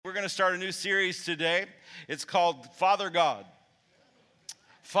We're going to start a new series today. It's called Father God.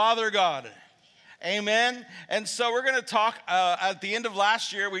 Father God. Amen. And so we're going to talk, at the end of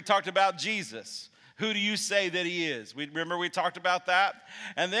last year, we talked about Jesus. Who do you say that he is? Remember we talked about that?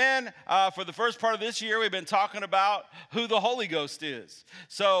 And then for the first part of this year, we've been talking about who the Holy Ghost is.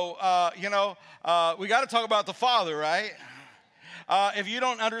 So, we got to talk about the Father, right? If you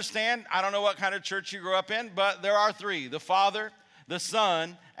don't understand, I don't know what kind of church you grew up in, but there are three: the Father, the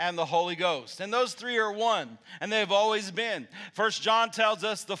Son, and the Holy Ghost. And those three are one, and they've always been. 1 John tells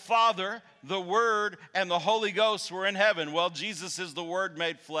us the Father, the Word, and the Holy Ghost were in heaven. Well, Jesus is the Word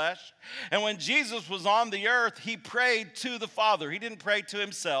made flesh. And when Jesus was on the earth, he prayed to the Father. He didn't pray to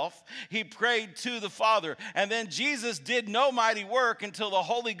himself. He prayed to the Father. And then Jesus did no mighty work until the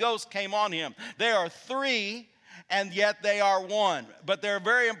Holy Ghost came on him. There are three, and yet they are one. But they're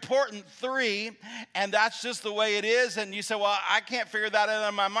very important three, and that's just the way it is. And you say, well, I can't figure that out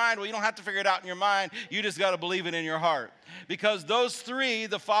in my mind. Well, you don't have to figure it out in your mind. You just got to believe it in your heart. Because those three,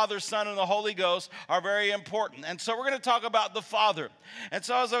 the Father, Son, and the Holy Ghost, are very important. And so we're going to talk about the Father. And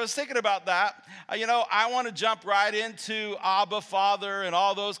so as I was thinking about that, I want to jump right into Abba, Father, and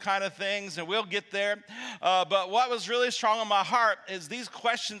all those kind of things, and we'll get there. But what was really strong on my heart is these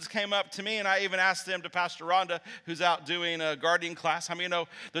questions came up to me, and I even asked them to Pastor Rhonda, who's out doing a gardening class. How many know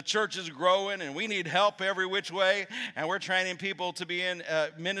the church is growing, and we need help every which way, and we're training people to be in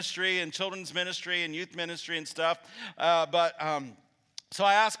ministry and children's ministry and youth ministry and stuff. So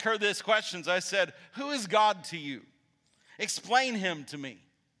I asked her this questions. I said, who is God to you? Explain him to me.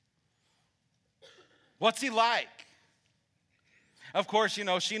 What's he like? Of course,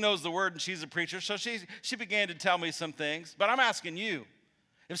 she knows the word and she's a preacher, so she began to tell me some things. But I'm asking you,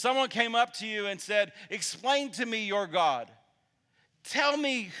 if someone came up to you and said, explain to me your God. Tell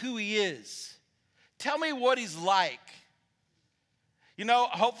me who he is. Tell me what he's like.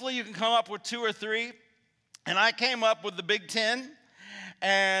 Hopefully you can come up with two or three. And I came up with the Big Ten,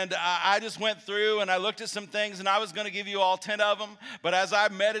 and I just went through and I looked at some things, and I was going to give you all 10 of them. But as I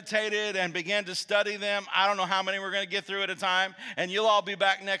meditated and began to study them, I don't know how many we're going to get through at a time. And you'll all be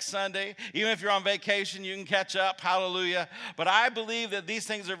back next Sunday. Even if you're on vacation, you can catch up. Hallelujah. But I believe that these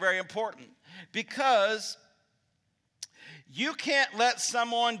things are very important because you can't let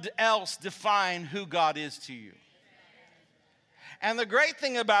someone else define who God is to you. And the great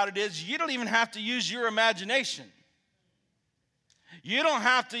thing about it is you don't even have to use your imagination. You don't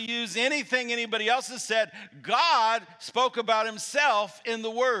have to use anything anybody else has said. God spoke about himself in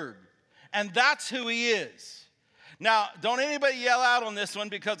the Word, and that's who he is. Now, don't anybody yell out on this one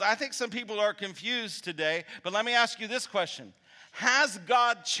because I think some people are confused today, but let me ask you this question. Has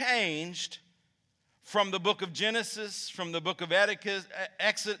God changed from the book of Genesis, from the book of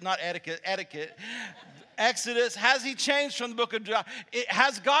Exodus, has he changed from the book of John?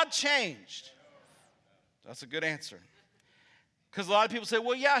 Has God changed? That's a good answer. Because a lot of people say,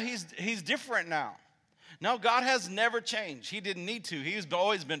 well, yeah, he's different now. No, God has never changed. He didn't need to. He's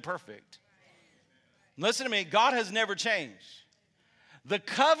always been perfect. Listen to me. God has never changed. The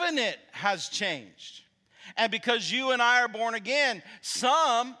covenant has changed. And because you and I are born again,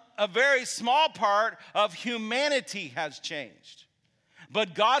 a very small part of humanity has changed.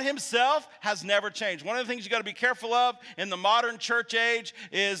 But God himself has never changed. One of the things you got to be careful of in the modern church age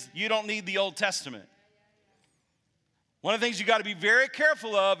is you don't need the Old Testament. One of the things you got to be very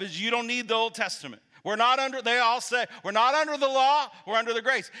careful of is you don't need the Old Testament. They all say, we're not under the law, we're under the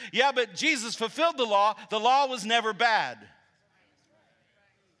grace. Yeah, but Jesus fulfilled the law. The law was never bad.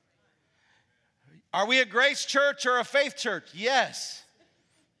 Are we a grace church or a faith church? Yes.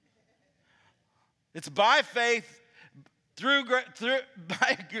 It's by faith. Thank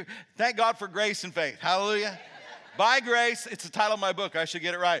God for grace and faith. Hallelujah. By grace, it's the title of my book. I should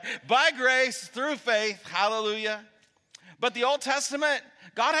get it right. By grace, through faith. Hallelujah. But the Old Testament,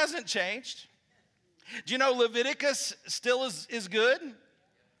 God hasn't changed. Do you know Leviticus still is good?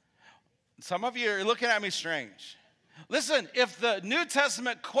 Some of you are looking at me strange. Listen, if the New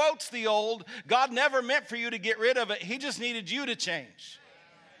Testament quotes the Old, God never meant for you to get rid of it. He just needed you to change.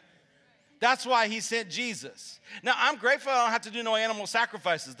 That's why he sent Jesus. Now, I'm grateful I don't have to do no animal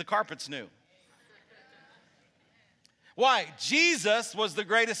sacrifices. The carpet's new. Why? Jesus was the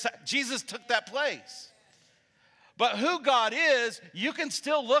greatest. Jesus took that place. But who God is, you can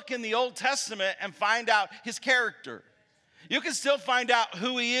still look in the Old Testament and find out his character. You can still find out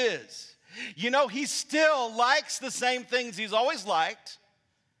who he is. He still likes the same things he's always liked,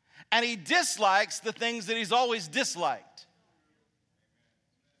 and he dislikes the things that he's always disliked.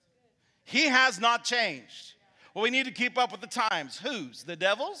 He has not changed. Well, we need to keep up with the times. Whose? The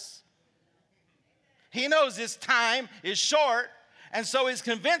devil's? He knows his time is short, And so he's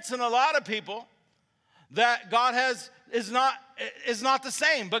convincing a lot of people that God is not the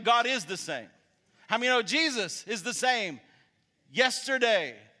same, but God is the same. How many know Jesus is the same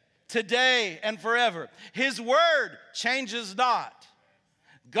yesterday, today, and forever? His word changes not.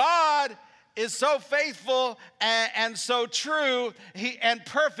 God is so faithful and so true and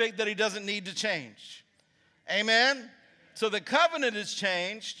perfect that he doesn't need to change. Amen? So the covenant has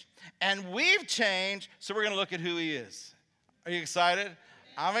changed, and we've changed, so we're going to look at who he is. Are you excited?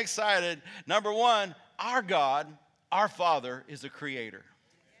 I'm excited. Number one, our God, our Father, is a creator.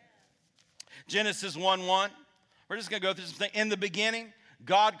 Genesis 1:1. We're just going to go through some things. In the beginning,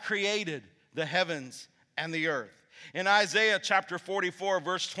 God created the heavens and the earth. In Isaiah chapter 44,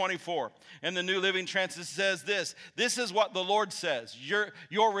 verse 24, in the New Living Translation, says this. This is what the Lord says,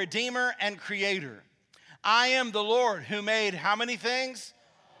 your Redeemer and Creator. I am the Lord who made how many things?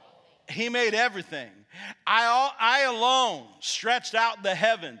 He made everything. I alone stretched out the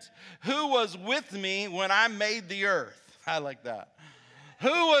heavens. Who was with me when I made the earth? I like that. Who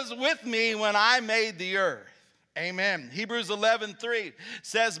was with me when I made the earth? Amen. Hebrews 11:3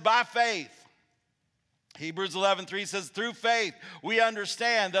 says, by faith. Hebrews 11:3 says, through faith, we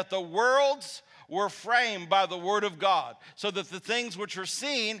understand that the worlds were framed by the word of God, so that the things which are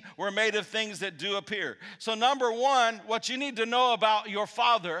seen were made of things that do appear. So number one, what you need to know about your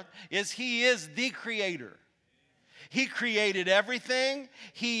Father is he is the creator. He created everything.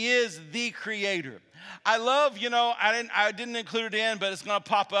 He is the creator. I love, I didn't include it in, but it's going to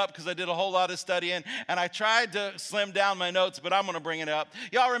pop up because I did a whole lot of studying, and I tried to slim down my notes, but I'm going to bring it up.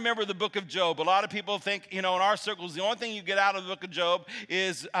 Y'all remember the book of Job. A lot of people think, in our circles, the only thing you get out of the book of Job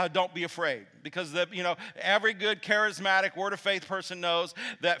is don't be afraid. Because, every good charismatic word of faith person knows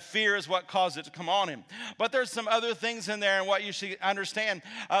that fear is what caused it to come on him. But there's some other things in there, and what you should understand,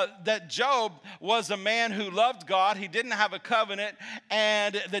 that Job was a man who loved God. He didn't have a covenant,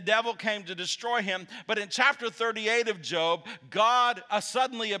 and the devil came to destroy him. But in chapter 38 of Job, God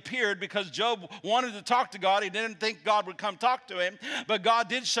suddenly appeared because Job wanted to talk to God. He didn't think God would come talk to him, but God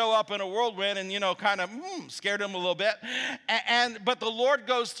did show up in a whirlwind and, kind of scared him a little bit. But the Lord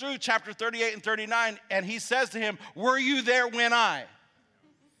goes through chapter 38 and 39, and he says to him, were you there when I?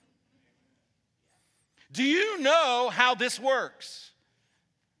 Do you know how this works?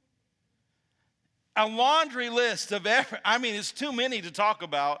 A laundry list of it's too many to talk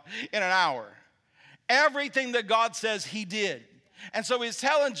about in an hour. Everything that God says he did. And so he's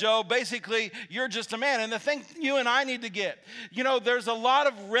telling Job, basically, you're just a man. And the thing you and I need to get, there's a lot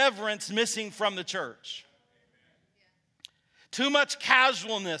of reverence missing from the church. Too much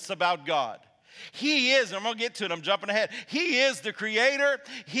casualness about God. He is, and I'm going to get to it, I'm jumping ahead. He is the creator.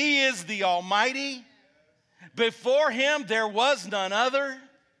 He is the Almighty. Before him, there was none other.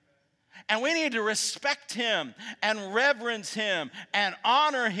 And we need to respect him and reverence him and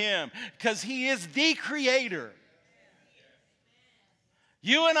honor him because he is the creator.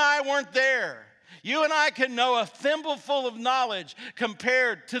 You and I weren't there. You and I can know a thimbleful of knowledge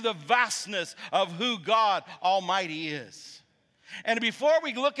compared to the vastness of who God Almighty is. And before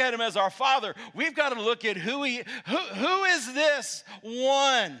we look at him as our Father, we've got to look at who is this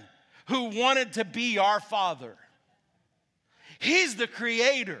one who wanted to be our Father. He's the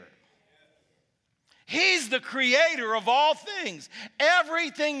creator. He's the creator of all things.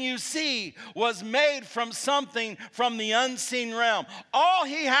 Everything you see was made from something from the unseen realm. All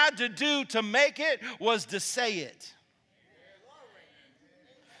he had to do to make it was to say it.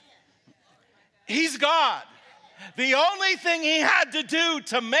 He's God. The only thing he had to do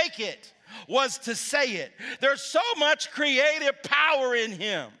to make it was to say it. There's so much creative power in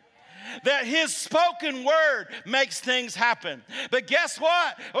him that his spoken word makes things happen. But guess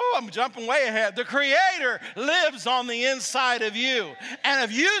what? Oh, I'm jumping way ahead. The Creator lives on the inside of you. And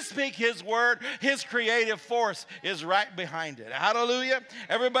if you speak his word, his creative force is right behind it. Hallelujah.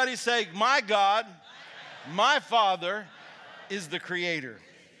 Everybody say, my God, my Father is the Creator.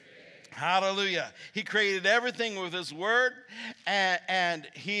 Hallelujah. He created everything with his word, and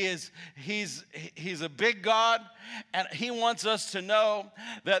he's a big God, and he wants us to know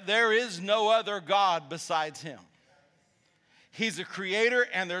that there is no other God besides him. He's a creator,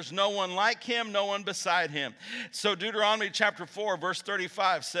 and there's no one like him, no one beside him. So Deuteronomy chapter 4, verse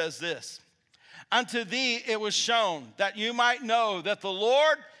 35 says this, unto thee it was shown that you might know that the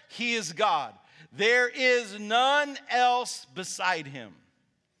Lord, he is God. There is none else beside him.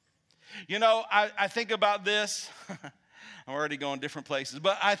 I think about this. I'm already going different places.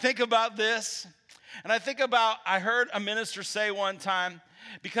 But I think about this. And I heard a minister say one time,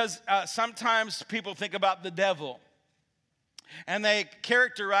 because sometimes people think about the devil. And they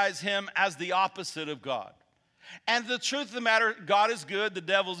characterize him as the opposite of God. And the truth of the matter, God is good, the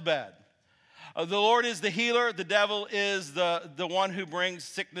devil's bad. The Lord is the healer, the devil is the one who brings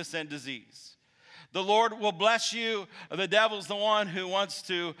sickness and disease. The Lord will bless you, the devil's the one who wants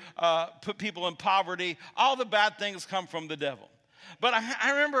to put people in poverty. All the bad things come from the devil. But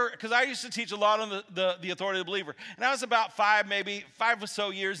I remember, because I used to teach a lot on the authority of the believer, and I was about maybe five or so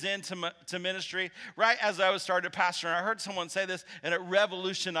years into ministry, right as I was starting to pastor, and I heard someone say this, and it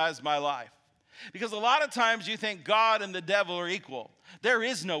revolutionized my life. Because a lot of times you think God and the devil are equal. There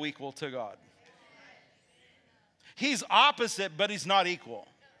is no equal to God. He's opposite, but he's not equal.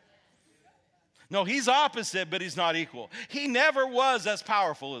 No, he's opposite, but he's not equal. He never was as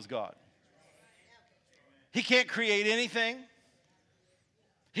powerful as God. He can't create anything.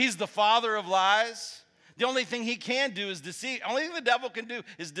 He's the father of lies. The only thing he can do is deceive. The only thing the devil can do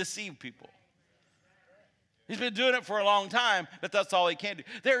is deceive people. He's been doing it for a long time, but that's all he can do.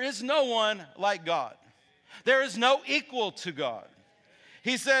 There is no one like God. There is no equal to God.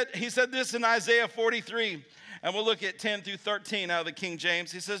 He said this in Isaiah 43, and we'll look at 10 through 13 out of the King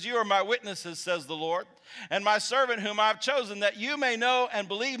James. He says, "You are my witnesses, says the Lord, and my servant whom I've chosen, that you may know and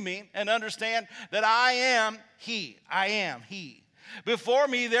believe me and understand that I am he. I am he. Before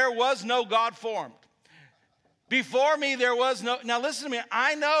me there was no God formed. Before me there was no..." Now listen to me.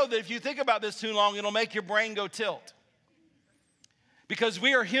 I know that if you think about this too long, it'll make your brain go tilt. Because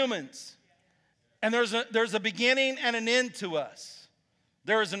we are humans. And there's a beginning and an end to us.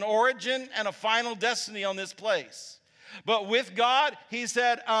 There is an origin and a final destiny on this place. But with God, he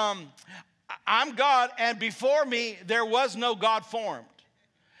said, I'm God, and before me there was no God formed.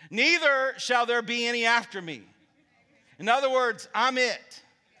 Neither shall there be any after me. In other words, I'm it.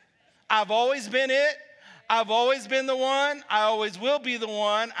 I've always been it. I've always been the one. I always will be the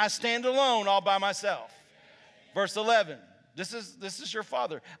one. I stand alone all by myself. Verse 11. This is your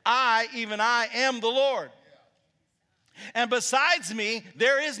Father. Even I, am the Lord. And besides me,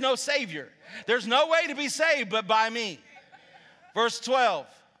 there is no Savior. There's no way to be saved but by me. Verse 12.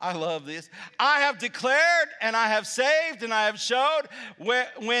 I love this. I have declared and I have saved and I have showed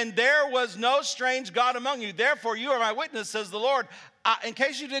when there was no strange God among you. Therefore, you are my witness, says the Lord. In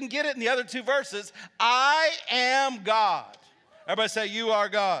case you didn't get it in the other two verses, I am God. Everybody say, you are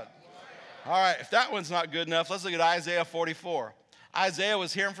God. All right, if that one's not good enough, let's look at Isaiah 44. Isaiah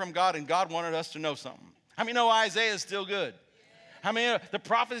was hearing from God, and God wanted us to know something. How many know Isaiah is still good? How many know the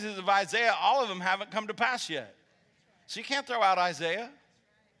prophecies of Isaiah, all of them haven't come to pass yet? So you can't throw out Isaiah.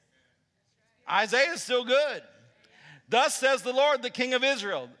 Isaiah is still good. Thus says the Lord, the King of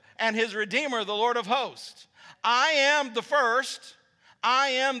Israel, and his Redeemer, the Lord of hosts. I am the first, I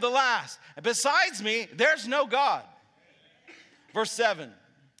am the last. And besides me, there's no God. Verse 7.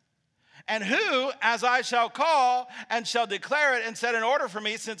 And who, as I shall call and shall declare it and set in order for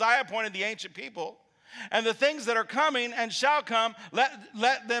me, since I appointed the ancient people, and the things that are coming and shall come,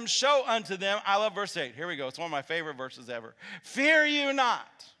 let them show unto them. I love verse 8. Here we go. It's one of my favorite verses ever. Fear you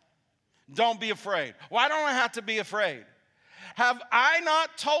not. Don't be afraid. Why don't I have to be afraid? Have I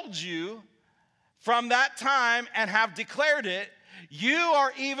not told you from that time and have declared it? You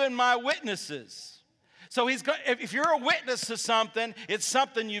are even my witnesses. So if you're a witness to something, it's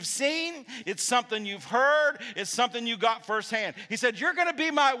something you've seen, it's something you've heard, it's something you got firsthand. He said, you're going to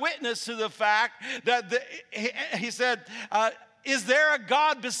be my witness to the fact that, he said, is there a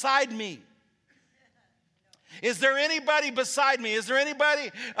God beside me? Is there anybody beside me? Is there anybody?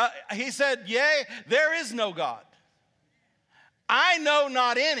 He said, yea, there is no God. I know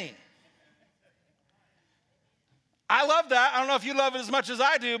not any. I love that. I don't know if you love it as much as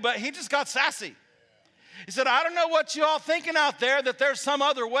I do, but he just got sassy. He said, I don't know what you all thinking out there, that there's some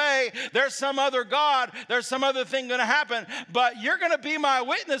other way, there's some other God, there's some other thing going to happen, but you're going to be my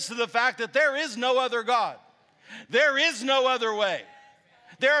witness to the fact that there is no other God. There is no other way.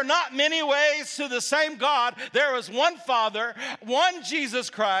 There are not many ways to the same God. There is one Father, one Jesus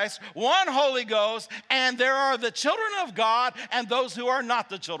Christ, one Holy Ghost, and there are the children of God and those who are not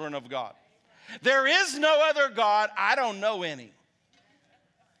the children of God. There is no other God. I don't know any.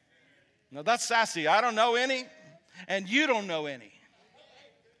 Now that's sassy. I don't know any, and you don't know any.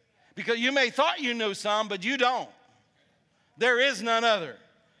 Because you may thought you knew some, but you don't. There is none other.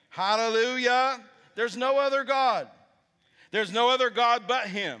 Hallelujah. There's no other God. There's no other God but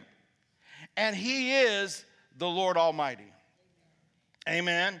him. And he is the Lord Almighty.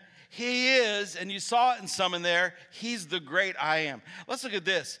 Amen. He is, and you saw it in some in there, he's the great I am. Let's look at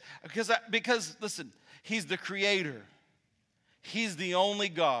this. Because listen, he's the creator. He's the only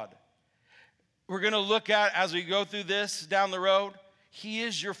God. We're going to look at, as we go through this down the road, he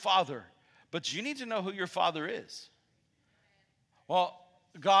is your father. But you need to know who your father is. Well,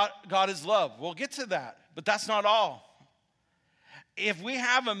 God is love. We'll get to that. But that's not all. If we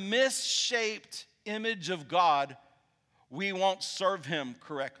have a misshaped image of God, we won't serve him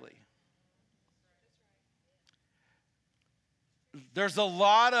correctly. There's a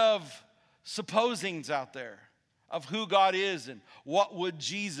lot of supposings out there of who God is and what would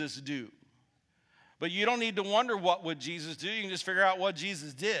Jesus do. But you don't need to wonder what would Jesus do. You can just figure out what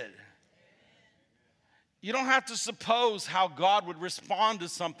Jesus did. You don't have to suppose how God would respond to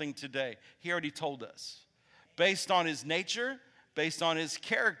something today. He already told us. Based on his nature, based on his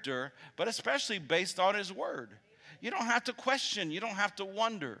character, but especially based on his word. You don't have to question. You don't have to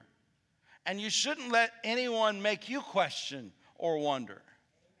wonder. And you shouldn't let anyone make you question or wonder.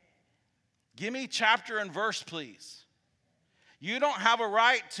 Give me chapter and verse, please. You don't have a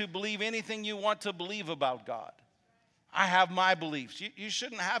right to believe anything you want to believe about God. I have my beliefs. You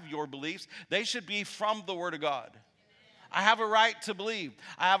shouldn't have your beliefs. They should be from the Word of God. I have a right to believe.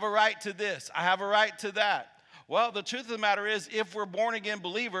 I have a right to this. I have a right to that. Well, the truth of the matter is, if we're born-again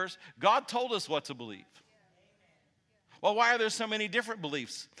believers, God told us what to believe. Well, why are there so many different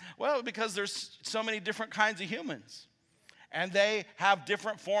beliefs? Well, because there's so many different kinds of humans. And they have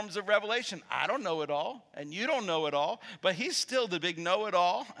different forms of revelation. I don't know it all, and you don't know it all, but he's still the big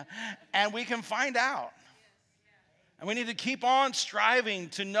know-it-all, and we can find out. And we need to keep on striving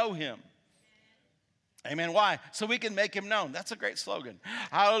to know him. Amen. Why? So we can make him known. That's a great slogan.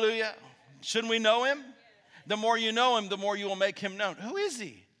 Hallelujah. Shouldn't we know him? The more you know him, the more you will make him known. Who is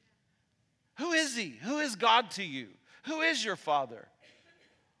he? Who is he? Who is God to you? Who is your Father?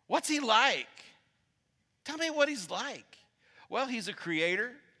 What's he like? Tell me what he's like. Well, he's a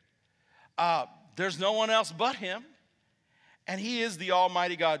creator. There's no one else but him. And he is the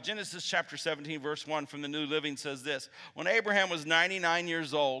Almighty God. Genesis chapter 17, verse 1 from the New Living says this. When Abraham was 99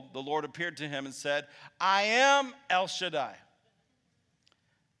 years old, the Lord appeared to him and said, I am El Shaddai.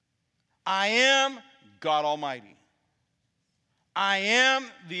 I am God Almighty. I am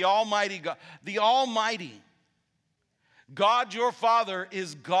the Almighty God. The Almighty. God, your Father,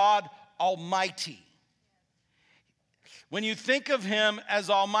 is God Almighty. When you think of him as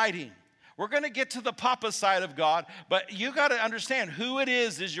Almighty, we're going to get to the Papa side of God, but you got to understand who it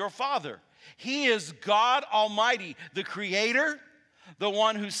is your Father. He is God Almighty, the Creator, the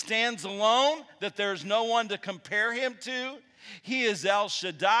one who stands alone, that there's no one to compare him to. He is El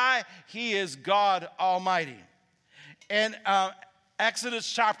Shaddai. He is God Almighty. And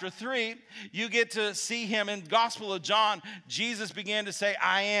Exodus chapter 3, you get to see him in Gospel of John. Jesus began to say,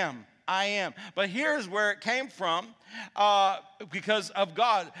 I am. I am. But here's where it came from, because of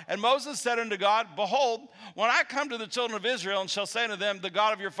God. And Moses said unto God, behold, when I come to the children of Israel and shall say unto them, the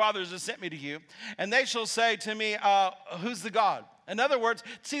God of your fathers has sent me to you, and they shall say to me, who's the God? In other words,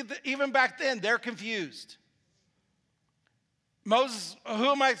 see, even back then, they're confused. Moses, who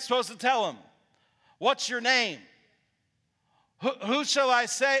am I supposed to tell him? What's your name? Who shall I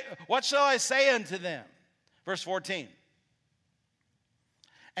say? What shall I say unto them? Verse 14.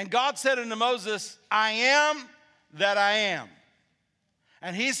 And God said unto Moses, I am that I am.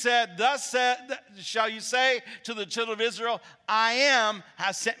 And he said, thus said, shall you say to the children of Israel, I am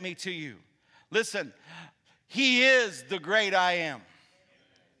has sent me to you. Listen, he is the great I am.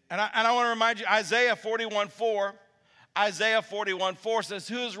 And I want to remind you, Isaiah 41:4. Isaiah 41:4 says,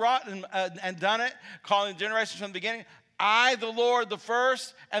 who has wrought and done it, calling generations from the beginning? I, the Lord, the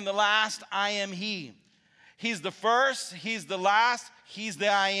first and the last, I am he. He's the first, he's the last, he's the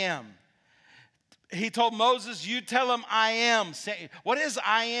I am. He told Moses, you tell him I am. What is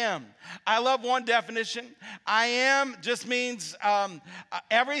I am? I love one definition. I am just means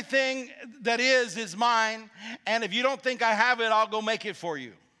everything that is mine. And if you don't think I have it, I'll go make it for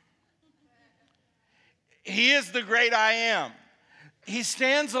you. He is the great I am. He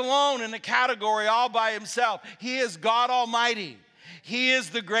stands alone in the category all by himself. He is God Almighty. He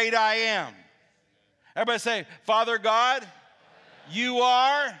is the great I am. Everybody say, Father God, you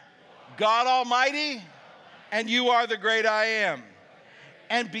are God Almighty, and you are the great I am.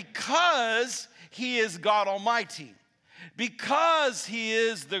 And because he is God Almighty, because he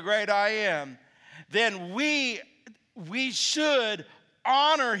is the great I am, then we should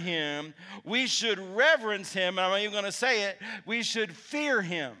honor him. We should reverence him. And I'm even going to say it. We should fear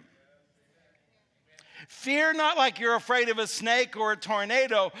him. Fear not like you're afraid of a snake or a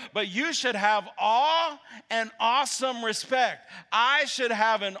tornado, but you should have awe and awesome respect. I should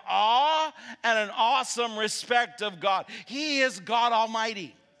have an awe and an awesome respect of God. He is God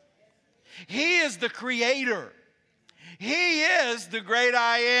Almighty. He is the Creator. He is the great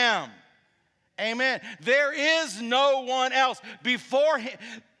I am. Amen. There is no one else. Before him,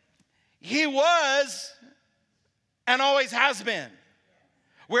 he was and always has been.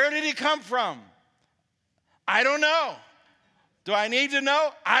 Where did he come from? I don't know. Do I need to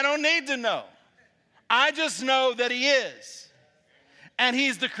know? I don't need to know. I just know that he is. And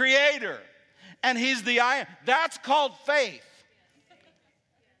he's the creator. And he's the I am. That's called faith.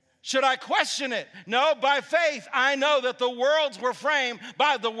 Should I question it? No, by faith, I know that the worlds were framed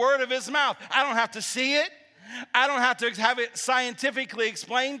by the word of his mouth. I don't have to see it. I don't have to have it scientifically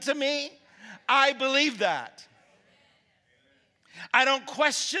explained to me. I believe that. I don't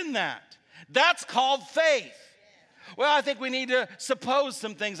question that. That's called faith. Well, I think we need to suppose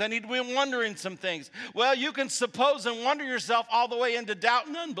some things. I need to be wondering some things. Well, you can suppose and wonder yourself all the way into doubt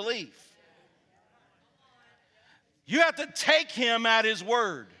and unbelief. You have to take him at his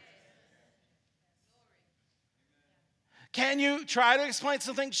word. Can you try to explain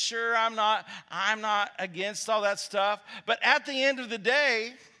some things? Sure, I'm not against all that stuff. But at the end of the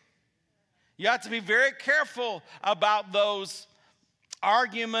day, you have to be very careful about those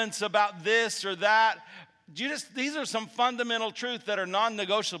arguments about this or that. These are some fundamental truths that are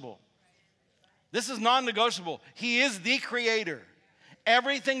non-negotiable. This is non-negotiable. He is the creator.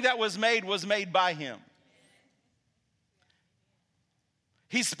 Everything that was made by him.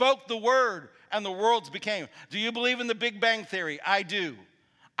 He spoke the word and the worlds became. Do you believe in the Big Bang Theory? I do.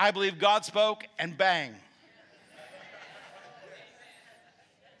 I believe God spoke and bang.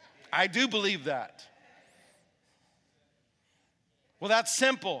 I do believe that. Well, that's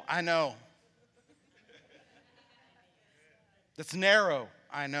simple. I know. That's narrow.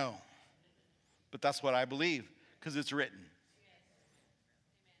 I know. But that's what I believe because it's written.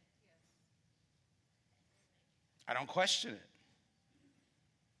 I don't question it.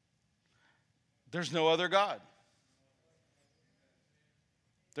 There's no other God.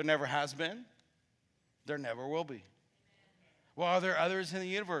 There never has been. There never will be. Well, are there others in the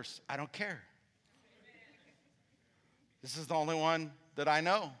universe? I don't care. This is the only one that I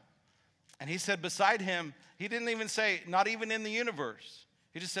know. And he said beside him, he didn't even say, not even in the universe.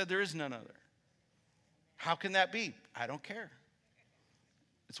 He just said there is none other. How can that be? I don't care.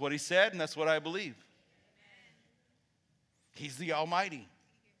 It's what he said, and that's what I believe. He's the Almighty.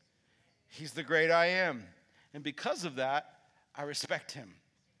 He's the great I am. And because of that, I respect him.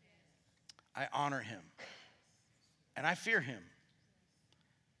 I honor him. And I fear him.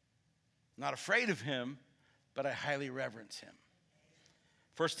 I'm not afraid of him, but I highly reverence him.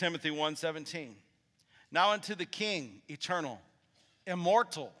 1 Timothy 1:17. Now unto the King, eternal,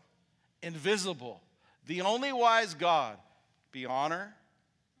 immortal, invisible, the only wise God, be honor.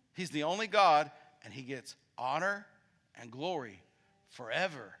 He's the only God, and he gets honor and glory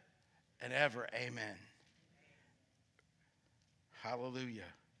forever and ever. Amen. Hallelujah.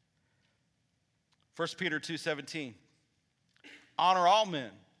 1 Peter 2:17. Honor all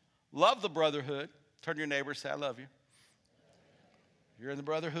men. Love the brotherhood. Turn to your neighbor and say, I love you. You're in the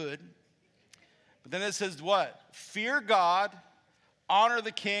brotherhood. But then it says what? Fear God, honor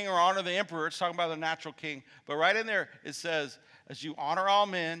the king or honor the emperor. It's talking about the natural king. But right in there it says, as you honor all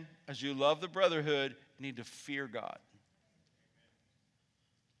men, as you love the brotherhood, you need to fear God.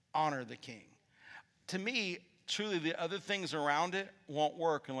 Honor the king. To me, truly the other things around it won't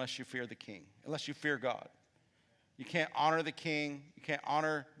work unless you fear the king, unless you fear God. You can't honor the king. You can't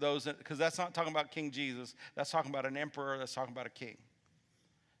honor those, because that's not talking about King Jesus. That's talking about an emperor. That's talking about a king.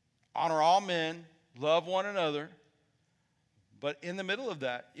 Honor all men, love one another, but in the middle of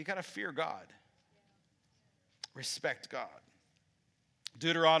that, you got to fear God. Respect God.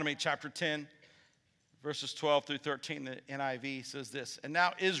 Deuteronomy chapter 10, verses 12 through 13, the NIV says this. And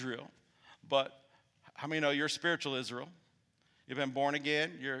now Israel, but how many know you're spiritual Israel? You've been born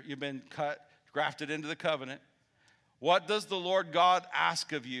again. You've been grafted into the covenant. What does the Lord God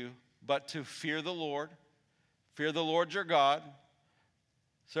ask of you but to fear the Lord? Fear the Lord your God.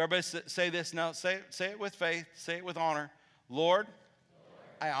 So everybody say this now. Say it with faith. Say it with honor. Lord,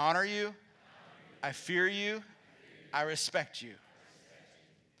 I honor you. I fear you. I respect you.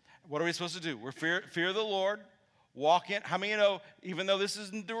 What are we supposed to do? We're fear the Lord. Walk in. How many know, even though this is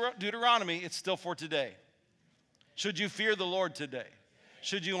in Deuteronomy, it's still for today? Should you fear the Lord today?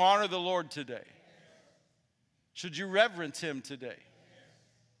 Should you honor the Lord today? Should you reverence him today?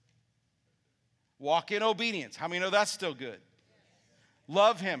 Walk in obedience. How many know that's still good?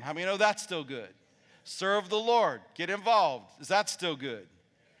 Love him. How many know that's still good? Serve the Lord. Get involved. Is that still good?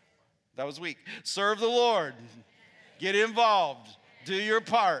 That was weak. Serve the Lord. Get involved. Do your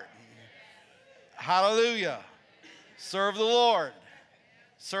part. Hallelujah. Serve the Lord.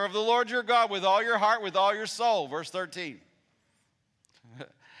 Serve the Lord your God with all your heart, with all your soul. Verse 13.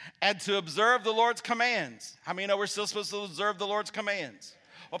 And to observe the Lord's commands. How many know we're still supposed to observe the Lord's commands?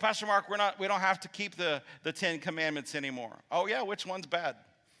 Well, Pastor Mark, we don't have to keep the 10 commandments anymore. Oh yeah, which one's bad?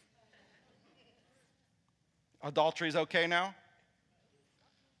 Adultery's okay now?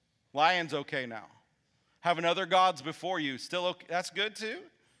 Lying's okay now. Having other gods before you, still okay? That's good too?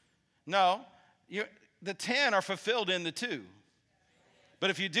 No. The 10 are fulfilled in the 2. But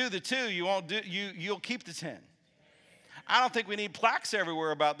if you do the 2, you'll keep the 10. I don't think we need plaques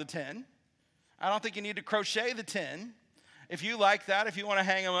everywhere about the 10. I don't think you need to crochet the 10. If you like that, if you want to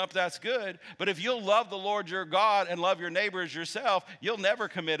hang them up, that's good. But if you'll love the Lord your God and love your neighbor as yourself, you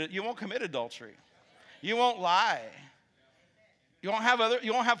won't commit adultery. You won't lie. You won't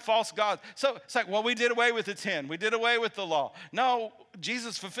have false gods. So it's like, well, we did away with the 10. We did away with the law. No,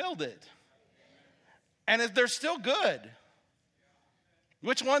 Jesus fulfilled it. And they're still good.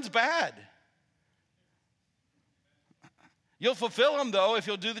 Which one's bad? You'll fulfill them, though, if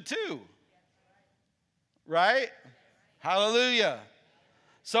you'll do the 2. Right? Hallelujah.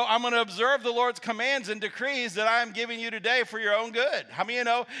 So I'm going to observe the Lord's commands and decrees that I am giving you today for your own good. How many of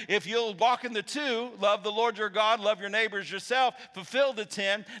you know if you'll walk in the 2, love the Lord your God, love your neighbors yourself, fulfill the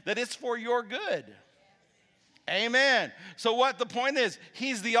 10, that it's for your good? Amen. So what the point is,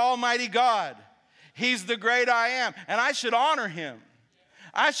 he's the Almighty God. He's the great I am. And I should honor him.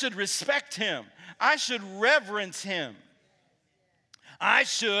 I should respect him. I should reverence him. I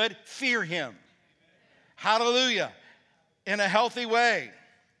should fear him. Hallelujah. In a healthy way.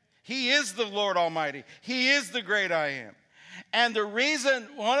 He is the Lord Almighty. He is the great I am. And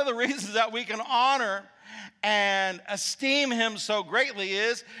one of the reasons that we can honor and esteem him so greatly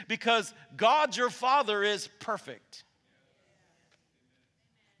is because God your Father is perfect.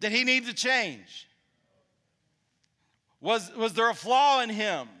 Did he need to change? Was there a flaw in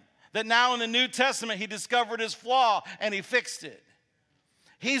him that now in the New Testament he discovered his flaw and he fixed it?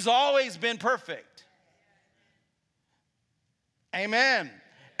 He's always been perfect. Amen.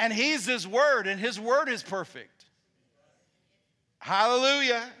 And he's his word, and his word is perfect.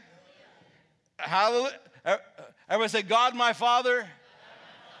 Hallelujah. Hallelujah. Everybody say, God my Father,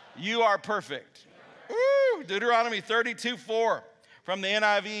 you are perfect. Woo! Deuteronomy 32:4 from the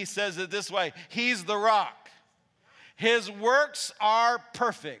NIV says it this way. He's the rock. His works are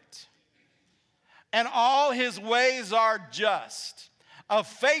perfect, and all his ways are just. A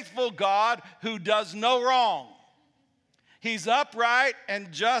faithful God who does no wrong. He's upright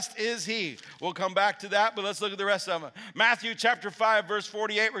and just is he. We'll come back to that, but let's look at the rest of them. Matthew chapter 5, verse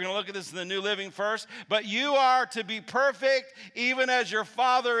 48. We're going to look at this in the New Living first. But you are to be perfect, even as your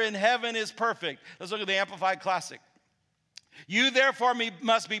Father in heaven is perfect. Let's look at the Amplified Classic. You therefore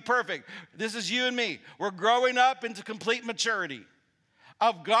must be perfect. This is you and me. We're growing up into complete maturity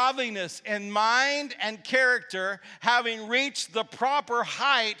of godliness in mind and character, having reached the proper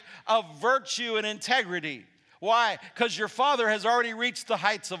height of virtue and integrity. Why? Because your Father has already reached the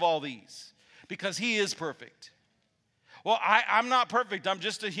heights of all these. Because he is perfect. Well, I'm not perfect. I'm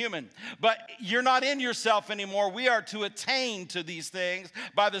just a human. But you're not in yourself anymore. We are to attain to these things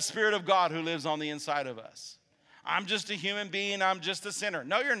by the Spirit of God who lives on the inside of us. I'm just a human being. I'm just a sinner.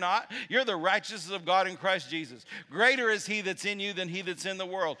 No, you're not. You're the righteousness of God in Christ Jesus. Greater is he that's in you than he that's in the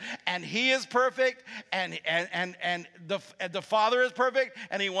world. And he is perfect, and the Father is perfect,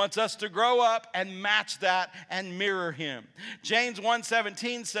 and he wants us to grow up and match that and mirror him. James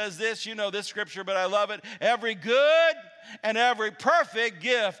 1:17 says this. You know this scripture, but I love it. Every good and every perfect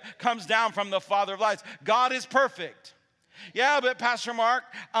gift comes down from the Father of lights. God is perfect. Yeah, but Pastor Mark,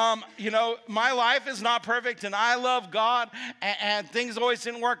 my life is not perfect, and I love God, and things always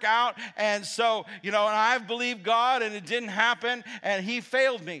didn't work out, and so, and I've believed God, and it didn't happen, and he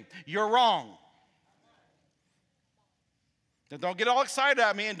failed me. You're wrong. Now, don't get all excited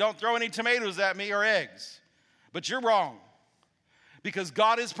at me, and don't throw any tomatoes at me or eggs, but you're wrong, because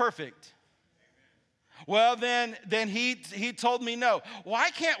God is perfect. Well, then he told me no.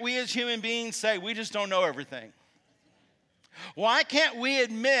 Why can't we as human beings say we just don't know everything? Why can't we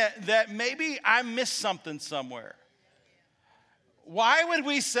admit that maybe I missed something somewhere? Why would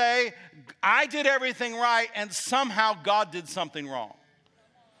we say, I did everything right and somehow God did something wrong?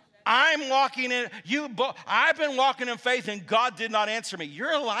 I've been walking in faith and God did not answer me.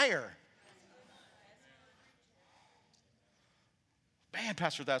 You're a liar. Man,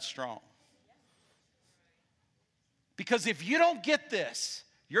 Pastor, that's strong. Because if you don't get this,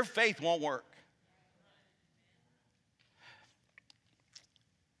 your faith won't work.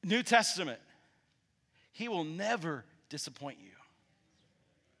 New Testament, he will never disappoint you.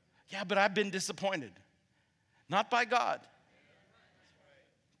 Yeah, but I've been disappointed. Not by God.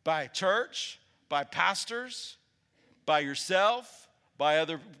 By church, by pastors, by yourself, by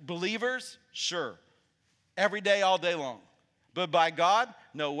other believers, sure. Every day, all day long. But by God,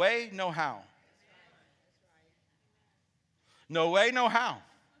 no way, no how. No way, no how.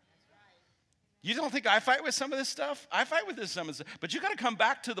 You don't think I fight with some of this stuff? I fight with some of this stuff. But you got to come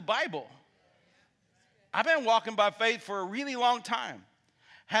back to the Bible. I've been walking by faith for a really long time.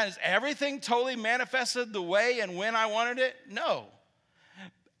 Has everything totally manifested the way and when I wanted it? No.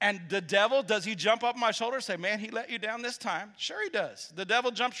 And the devil, does he jump up my shoulder and say, man, he let you down this time? Sure he does. The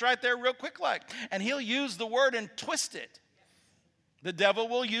devil jumps right there real quick like, and he'll use the word and twist it. The devil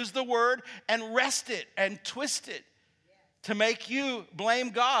will use the word and wrest it and twist it to make you blame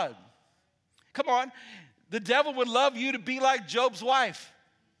God. Come on. The devil would love you to be like Job's wife.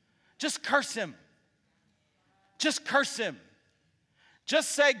 Just curse him. Just curse him.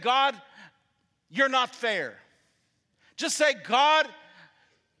 Just say, God, you're not fair. Just say, God,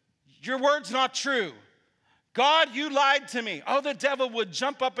 your word's not true. God, you lied to me. Oh, the devil would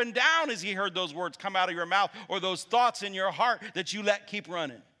jump up and down as he heard those words come out of your mouth or those thoughts in your heart that you let keep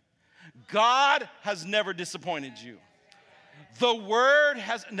running. God has never disappointed you. The word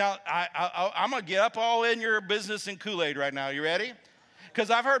has, now I'm going to get up all in your business and Kool-Aid right now. You ready? Because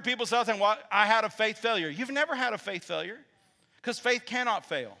I've heard people say, well, I had a faith failure. You've never had a faith failure because faith cannot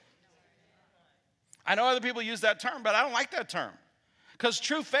fail. I know other people use that term, but I don't like that term because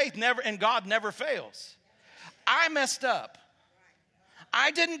true faith in God never fails. I messed up.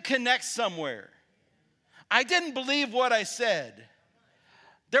 I didn't connect somewhere. I didn't believe what I said.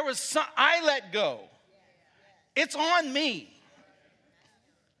 I let go. It's on me.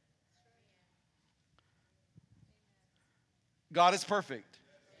 God is perfect.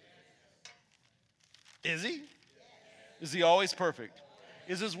 Is he? Is he always perfect?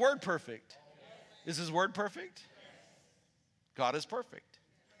 Is his word perfect? Is his word perfect? God is perfect.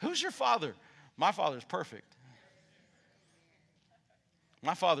 Who's your father? My father's perfect.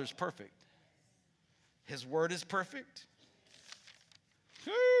 My father's perfect. His word is perfect.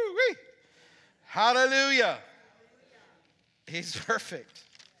 Woo-wee. Hallelujah. He's perfect.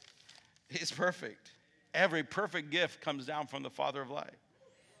 He's perfect. Every perfect gift comes down from the Father of light.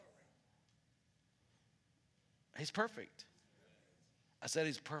 He's perfect. I said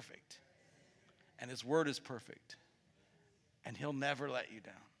he's perfect. And his word is perfect. And he'll never let you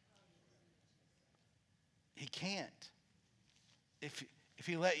down. He can't. If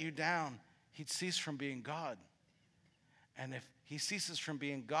he let you down, he'd cease from being God. And if he ceases from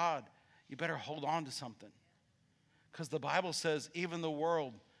being God, you better hold on to something. Because the Bible says even the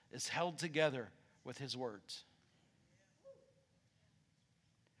world is held together with his words.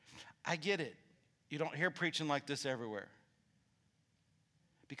 I get it. You don't hear preaching like this everywhere.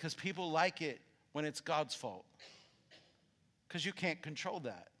 Because people like it when it's God's fault. Because you can't control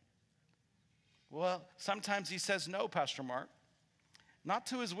that. Well, sometimes he says no, Pastor Mark. Not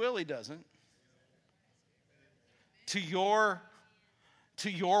to his will, he doesn't. To your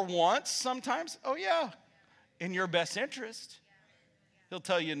wants sometimes? Oh yeah. In your best interest. He'll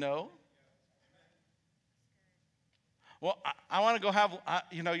tell you no. Well, I want to go have,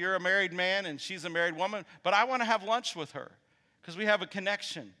 you're a married man and she's a married woman, but I want to have lunch with her because we have a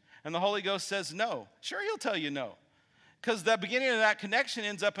connection. And the Holy Ghost says no. Sure, he'll tell you no. Because the beginning of that connection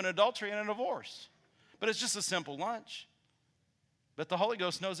ends up in adultery and a divorce. But it's just a simple lunch. But the Holy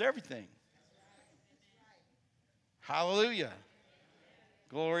Ghost knows everything. Hallelujah.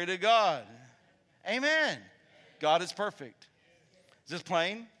 Glory to God. Amen. God is perfect. Is this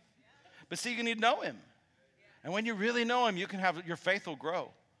plain? But see, you need to know him. And when you really know him, you can have, your faith will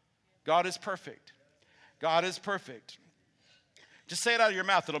grow. God is perfect. God is perfect. Just say it out of your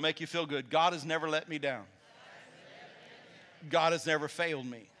mouth. It'll make you feel good. God has never let me down. God has never failed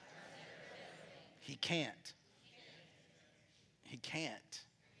me. He can't. He can't.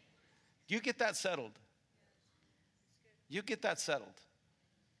 You get that settled. You get that settled.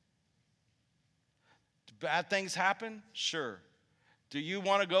 Do bad things happen? Sure. Do you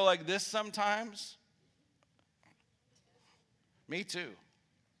want to go like this sometimes? Me too.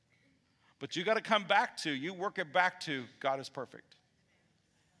 But you got to come back to, you work it back to, God is perfect.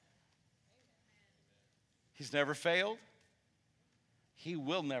 He's never failed. He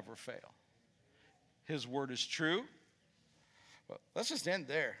will never fail. His word is true. Well, let's just end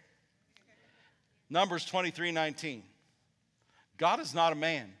there. Numbers 23:19. God is not a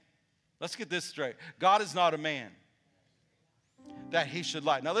man. Let's get this straight. God is not a man that he should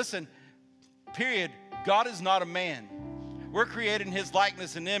lie. Now listen, period. God is not a man. We're created in his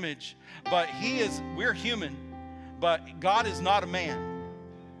likeness and image, but we're human, but God is not a man.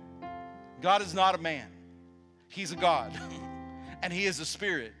 God is not a man. He's a God, and he is a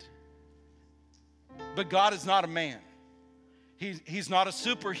spirit. But God is not a man. He's not a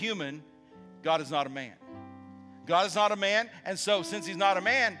superhuman. God is not a man. God is not a man, and so since he's not a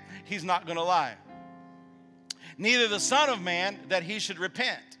man, he's not going to lie. Neither the Son of Man that he should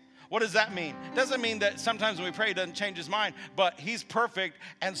repent. What does that mean? It doesn't mean that sometimes when we pray, he doesn't change his mind, but he's perfect,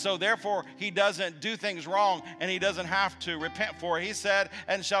 and so therefore he doesn't do things wrong, and he doesn't have to repent for it. He said,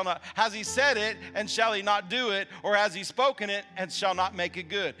 and shall not. Has he said it, and shall he not do it? Or has he spoken it, and shall not make it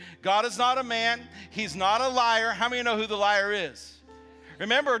good? God is not a man. He's not a liar. How many know who the liar is?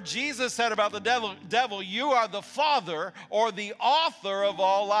 Remember, Jesus said about the devil, you are the father or the author of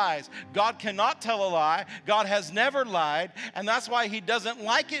all lies. God cannot tell a lie. God has never lied, and that's why he doesn't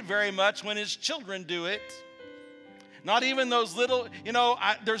like it very much when his children do it. Not even those little,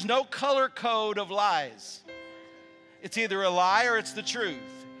 there's no color code of lies. It's either a lie or it's the truth.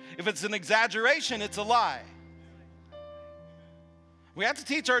 If it's an exaggeration, it's a lie. We have to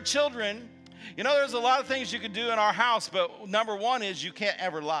teach our children. There's a lot of things you can do in our house, but number one is you can't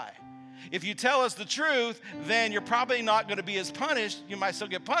ever lie. If you tell us the truth, then you're probably not going to be as punished. You might still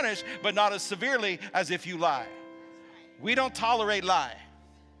get punished, but not as severely as if you lie. We don't tolerate lie.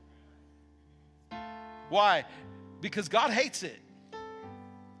 Why? Because God hates it.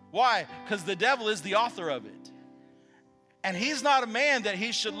 Why? Because the devil is the author of it. And he's not a man that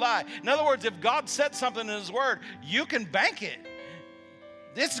he should lie. In other words, if God said something in his word, you can bank it.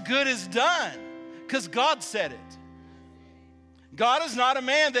 It's good as done because God said it. God is not a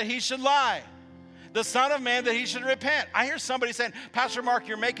man that he should lie. The Son of Man that he should repent. I hear somebody saying, Pastor Mark,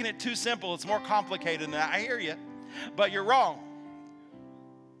 you're making it too simple. It's more complicated than that. I hear you, but you're wrong.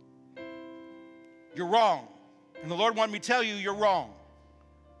 You're wrong. And the Lord wanted me to tell you, you're wrong.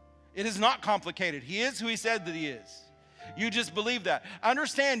 It is not complicated. He is who he said that he is. You just believe that.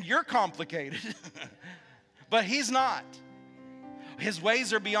 Understand you're complicated, but he's not. His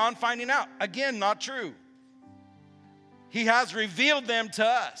ways are beyond finding out. Again, not true. He has revealed them to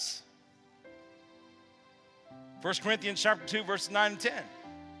us. 1 Corinthians chapter 2, verse 9 and 10.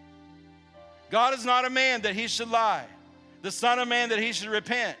 God is not a man that he should lie, the Son of Man that he should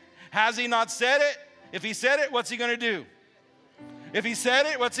repent. Has he not said it? If he said it, what's he going to do? If he said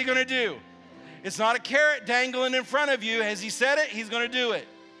it, what's he going to do? It's not a carrot dangling in front of you. Has he said it? He's going to do it.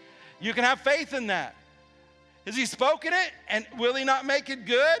 You can have faith in that. Has he spoken it, and will he not make it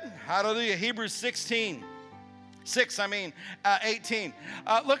good? Hallelujah. Hebrews 18.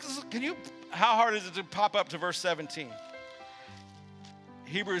 Look, how hard is it to pop up to verse 17?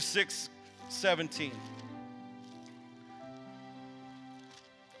 Hebrews 6:17.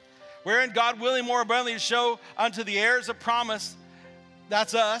 Wherein God willing more abundantly to show unto the heirs of promise,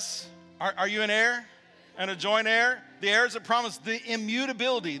 that's us. Are you an heir and a joint heir? The heirs of promise, the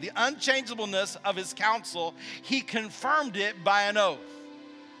immutability, the unchangeableness of his counsel, he confirmed it by an oath.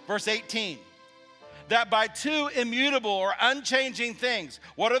 Verse 18, that by two immutable or unchanging things.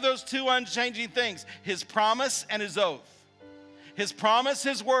 What are those two unchanging things? His promise and his oath. His promise,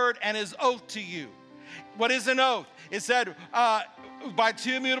 his word, and his oath to you. What is an oath? It said, by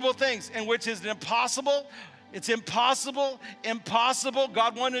two immutable things, in which is impossible. It's impossible.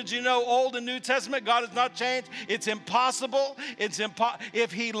 God wanted you to know Old and New Testament, God has not changed. It's impossible.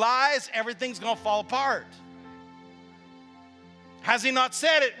 If he lies, everything's going to fall apart. Has he not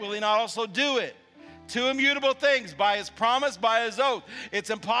said it? Will he not also do it? Two immutable things, by his promise, by his oath. It's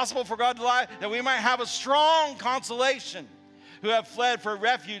impossible for God to lie, that we might have a strong consolation, who have fled for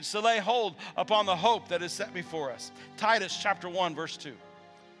refuge to lay hold upon the hope that is set before us. Titus chapter 1, verse 2.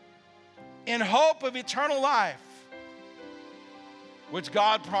 In hope of eternal life, which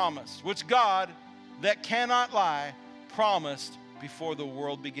God promised, which God that cannot lie promised before the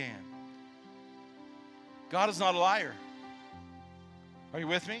world began. God is not a liar. Are you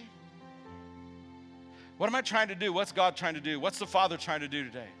with me? What am I trying to do? What's God trying to do? What's the Father trying to do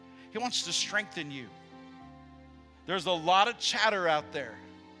today? He wants to strengthen you. There's a lot of chatter out there.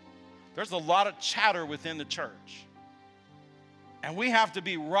 There's a lot of chatter within the church. And we have to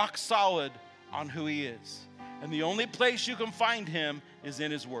be rock solid on who he is. And the only place you can find him is in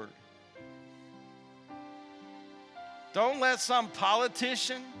his word. Don't let some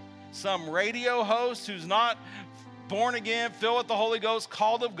politician, some radio host who's not born again, filled with the Holy Ghost,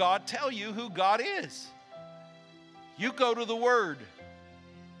 called of God, tell you who God is. You go to the word.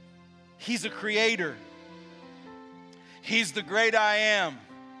 He's a creator. He's the great I am.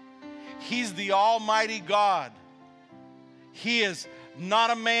 He's the almighty God. He is not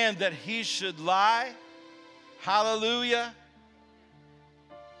a man that he should lie. Hallelujah.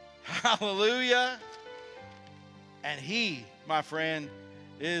 Hallelujah. And he, my friend,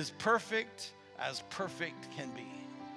 is perfect as perfect can be.